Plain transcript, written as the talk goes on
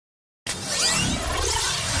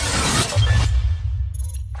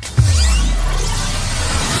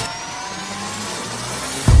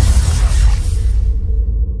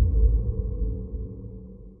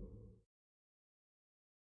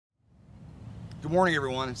Good morning,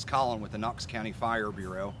 everyone. It's Colin with the Knox County Fire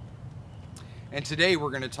Bureau. And today we're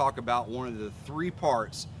going to talk about one of the three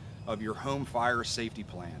parts of your home fire safety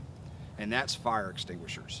plan, and that's fire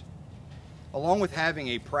extinguishers. Along with having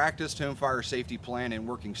a practiced home fire safety plan and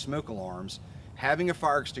working smoke alarms, having a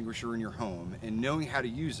fire extinguisher in your home and knowing how to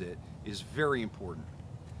use it is very important,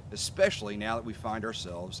 especially now that we find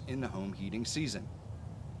ourselves in the home heating season.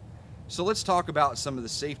 So let's talk about some of the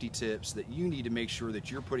safety tips that you need to make sure that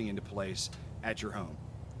you're putting into place at your home.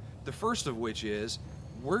 The first of which is,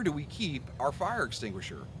 where do we keep our fire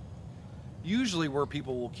extinguisher? Usually where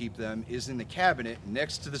people will keep them is in the cabinet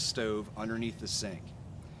next to the stove underneath the sink.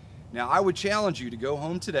 Now I would challenge you to go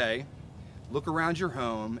home today, look around your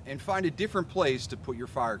home, and find a different place to put your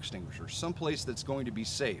fire extinguisher, someplace that's going to be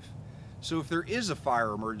safe. So if there is a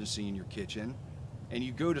fire emergency in your kitchen and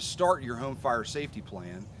you go to start your home fire safety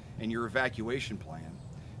plan and your evacuation plan,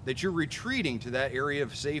 that you're retreating to that area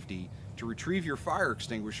of safety to retrieve your fire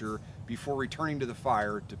extinguisher before returning to the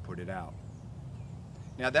fire to put it out.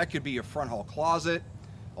 Now that could be a front hall closet,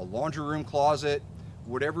 a laundry room closet,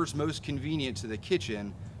 whatever's most convenient to the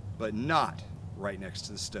kitchen, but not right next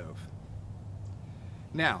to the stove.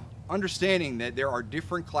 Now, understanding that there are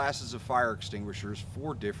different classes of fire extinguishers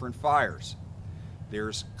for different fires.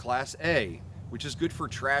 There's Class A, which is good for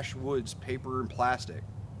trash, woods, paper, and plastic.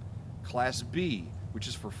 Class B, which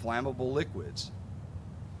is for flammable liquids.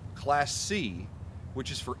 Class C,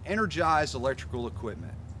 which is for energized electrical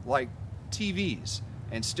equipment like TVs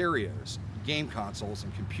and stereos, game consoles,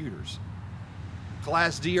 and computers.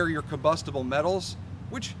 Class D are your combustible metals,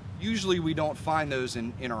 which usually we don't find those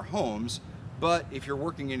in our homes, but if you're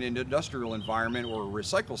working in an industrial environment or a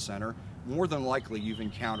recycle center, more than likely you've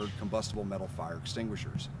encountered combustible metal fire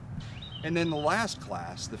extinguishers. And then the last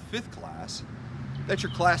class, the fifth class, that's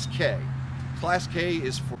your Class K. Class K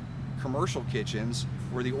is for commercial kitchens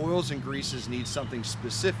where the oils and greases need something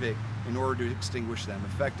specific in order to extinguish them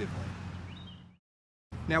effectively.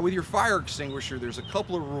 Now with your fire extinguisher, there's a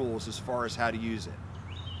couple of rules as far as how to use it.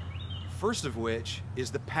 First of which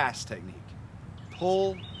is the pass technique.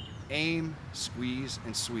 Pull, aim, squeeze,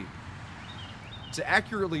 and sweep. To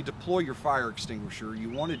accurately deploy your fire extinguisher, you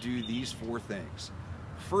want to do these four things.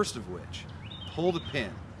 First of which, pull the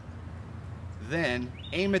pin. Then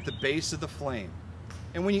aim at the base of the flame.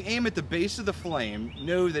 And when you aim at the base of the flame,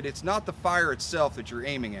 know that it's not the fire itself that you're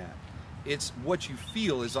aiming at. It's what you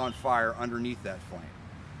feel is on fire underneath that flame.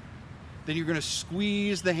 Then you're going to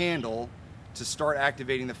squeeze the handle to start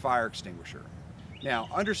activating the fire extinguisher. Now,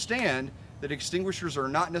 understand that extinguishers are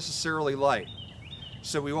not necessarily light.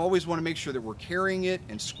 So we always want to make sure that we're carrying it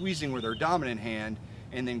and squeezing with our dominant hand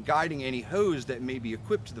and then guiding any hose that may be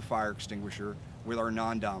equipped to the fire extinguisher with our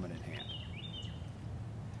non-dominant hand.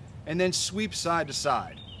 And then sweep side to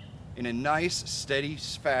side in a nice, steady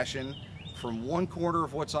fashion from one corner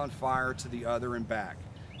of what's on fire to the other and back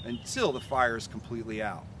until the fire is completely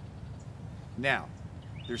out. Now,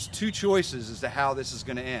 there's two choices as to how this is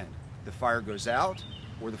going to end. The fire goes out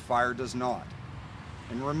or the fire does not.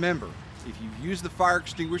 And remember, if you've used the fire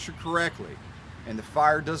extinguisher correctly and the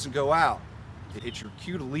fire doesn't go out, it's your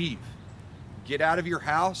cue to leave. Get out of your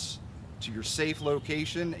house to your safe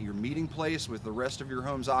location, your meeting place with the rest of your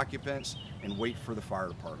home's occupants, and wait for the fire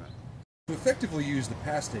department. To effectively use the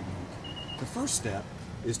pass technique, the first step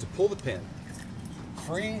is to pull the pin,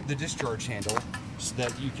 free the discharge handle so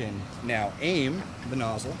that you can now aim the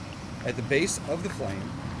nozzle at the base of the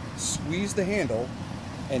flame, squeeze the handle,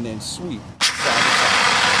 and then sweep side to side.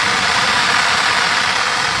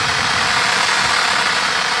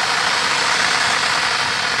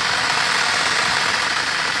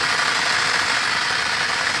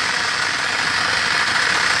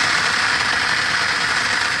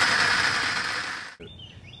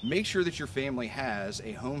 Make sure that your family has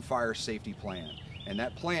a home fire safety plan, and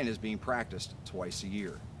that plan is being practiced twice a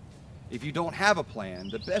year. If you don't have a plan,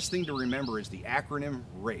 the best thing to remember is the acronym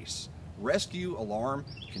RACE: Rescue, Alarm,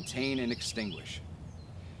 Contain, and Extinguish.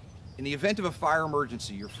 In the event of a fire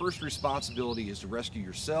emergency, your first responsibility is to rescue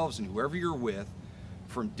yourselves and whoever you're with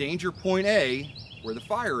from danger point A, where the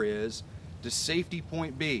fire is, to safety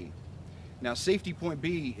point B. Now, safety point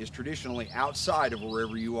B is traditionally outside of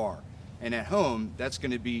wherever you are. And at home, that's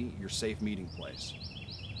going to be your safe meeting place.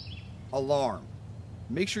 Alarm.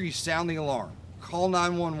 Make sure you sound the alarm. Call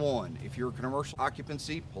 911. If you're a commercial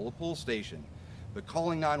occupancy, pull a pull station. But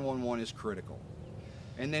calling 911 is critical.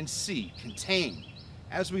 And then C, contain.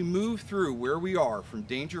 As we move through where we are from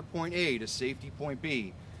danger point A to safety point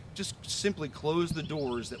B, just simply close the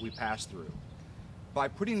doors that we pass through. By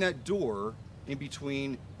putting that door in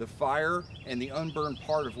between the fire and the unburned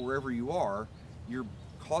part of wherever you are, you're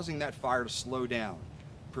causing that fire to slow down.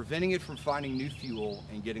 preventing it from finding new fuel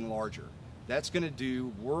and getting larger. That's going to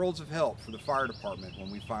do worlds of help for the fire department when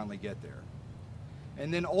we finally get there.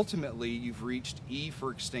 And then ultimately, you've reached E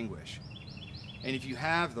for extinguish. And if you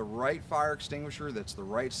have the right fire extinguisher that's the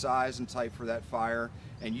right size and type for that fire,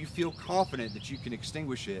 and you feel confident that you can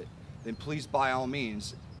extinguish it, then please, by all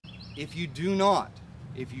means. If you do not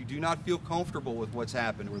feel comfortable with what's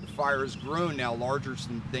happened, or the fire has grown now larger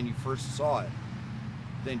than you first saw it,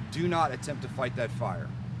 then do not attempt to fight that fire.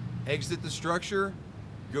 Exit the structure,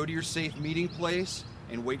 go to your safe meeting place,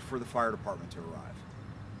 and wait for the fire department to arrive.